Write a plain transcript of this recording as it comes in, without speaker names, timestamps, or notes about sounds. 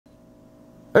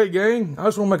Hey gang, I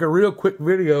just want to make a real quick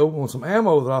video on some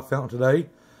ammo that I found today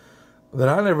that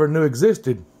I never knew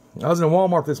existed. I was in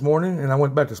Walmart this morning and I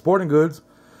went back to Sporting Goods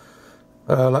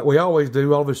like we always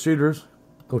do, all of us shooters.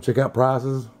 Go check out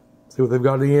prices, see what they've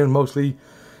got in. Mostly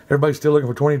everybody's still looking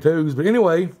for 22s. But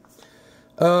anyway,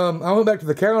 I went back to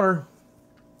the counter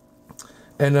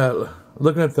and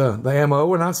looking at the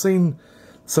ammo, and I seen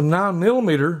some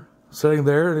 9mm sitting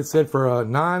there, and it said for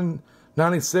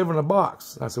 $9.97 a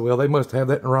box. I said, well, they must have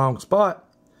that in the wrong spot.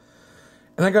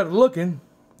 And I got looking.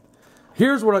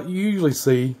 Here's what you usually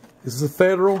see. This is a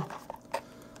Federal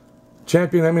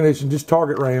Champion ammunition, just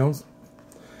target rounds.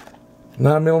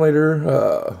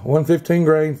 9mm, 115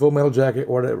 grain, full metal jacket,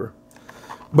 whatever.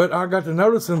 But I got to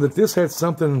noticing that this had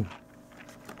something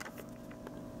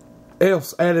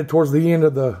else added towards the end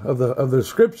of the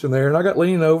description there, and I got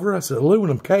leaning over. I said,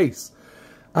 aluminum case.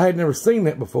 I had never seen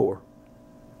that before.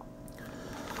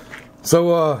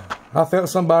 So I found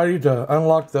somebody to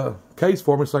unlock the case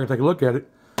for me so I could take a look at it.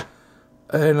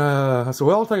 And I said,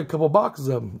 well, I'll take a couple boxes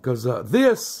of them, because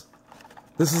this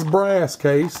is brass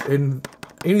case, and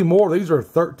any more, these are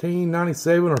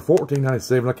 $13.97 or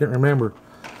 $14.97, I can't remember.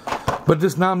 But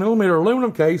this 9mm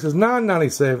aluminum case is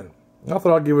 $9.97. I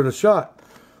thought I'd give it a shot.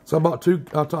 So I bought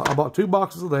two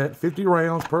boxes of that, 50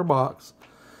 rounds per box.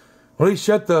 Well, he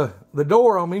shut the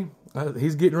door on me.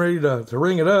 He's getting ready to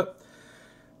ring it up.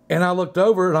 And I looked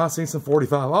over and I seen some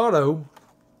 45 auto,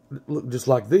 look just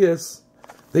like this.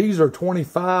 These are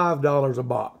 $25 a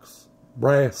box,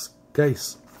 brass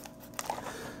case.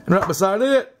 And right beside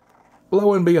it,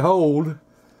 lo and behold,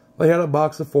 they had a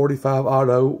box of 45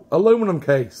 auto aluminum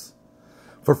case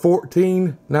for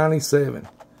 $14.97.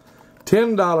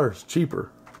 $10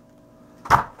 cheaper.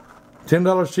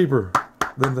 $10 cheaper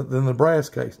than the brass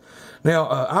case. Now,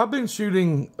 I've been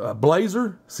shooting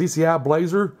Blazer, CCI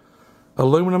Blazer,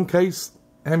 aluminum case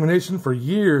ammunition for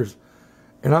years,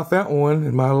 and I found one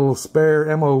in my little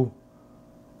spare ammo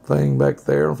thing back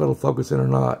there. I don't know if it'll focus in or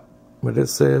not, but it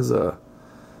says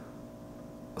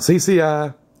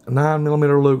CCI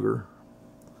 9mm Luger.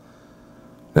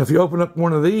 Now, if you open up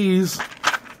one of these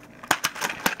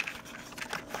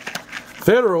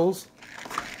Federals,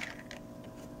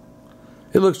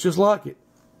 it looks just like it.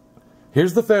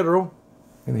 Here's the Federal,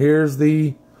 and here's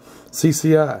the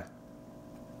CCI.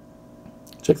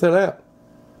 Check that out.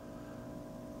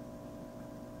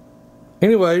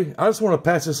 Anyway, I just want to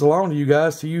pass this along to you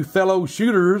guys, to you fellow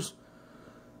shooters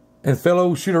and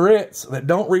fellow shooterettes that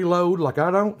don't reload like I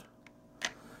don't.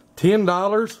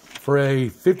 $10 for a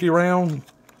 50 round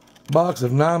box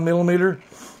of 9mm.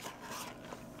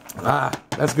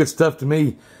 That's good stuff to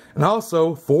me. And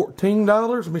also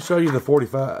 $14. Let me show you the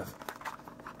 45.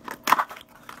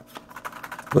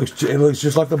 It looks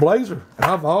just like the Blazer. And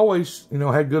I've always,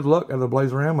 had good luck out of the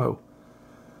Blazer ammo.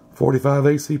 45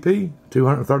 ACP,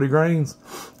 230 grains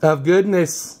of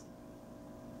goodness.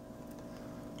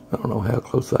 I don't know how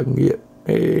close I can get.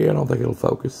 I don't think it'll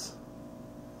focus.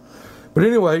 But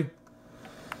anyway,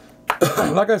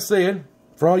 like I said,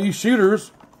 for all you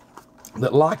shooters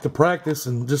that like to practice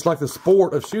and just like the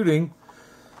sport of shooting,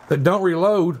 that don't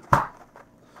reload,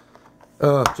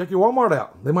 check your Walmart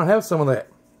out. They might have some of that.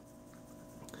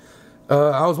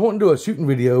 I was wanting to do a shooting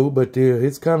video, but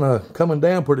it's kind of coming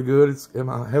down pretty good. I'm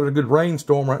having a good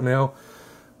rainstorm right now.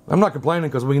 I'm not complaining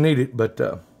because we need it, but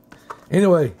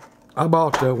anyway, I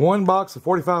bought one box of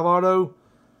 45 auto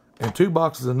and two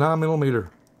boxes of 9mm,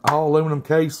 all aluminum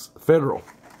case Federal.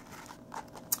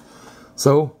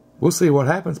 So we'll see what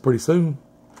happens pretty soon.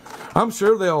 I'm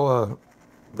sure they'll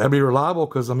be reliable,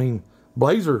 because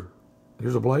Blazer.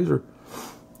 Here's a Blazer.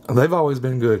 They've always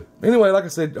been good. Anyway, like I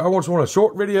said, I just want a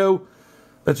short video.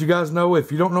 Let you guys know,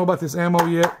 if you don't know about this ammo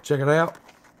yet, check it out.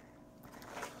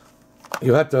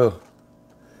 You'll have to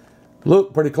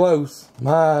look pretty close.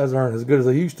 My eyes aren't as good as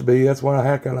they used to be. That's why I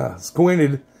had kind of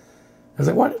squinted. I was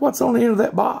like, what's on the end of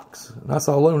that box? And I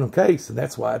saw aluminum case, and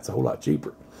that's why it's a whole lot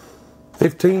cheaper.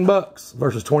 15 bucks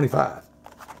versus 25.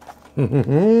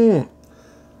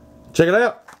 Check it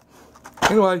out.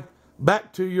 Anyway,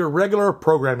 back to your regular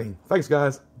programming. Thanks,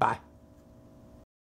 guys. Bye.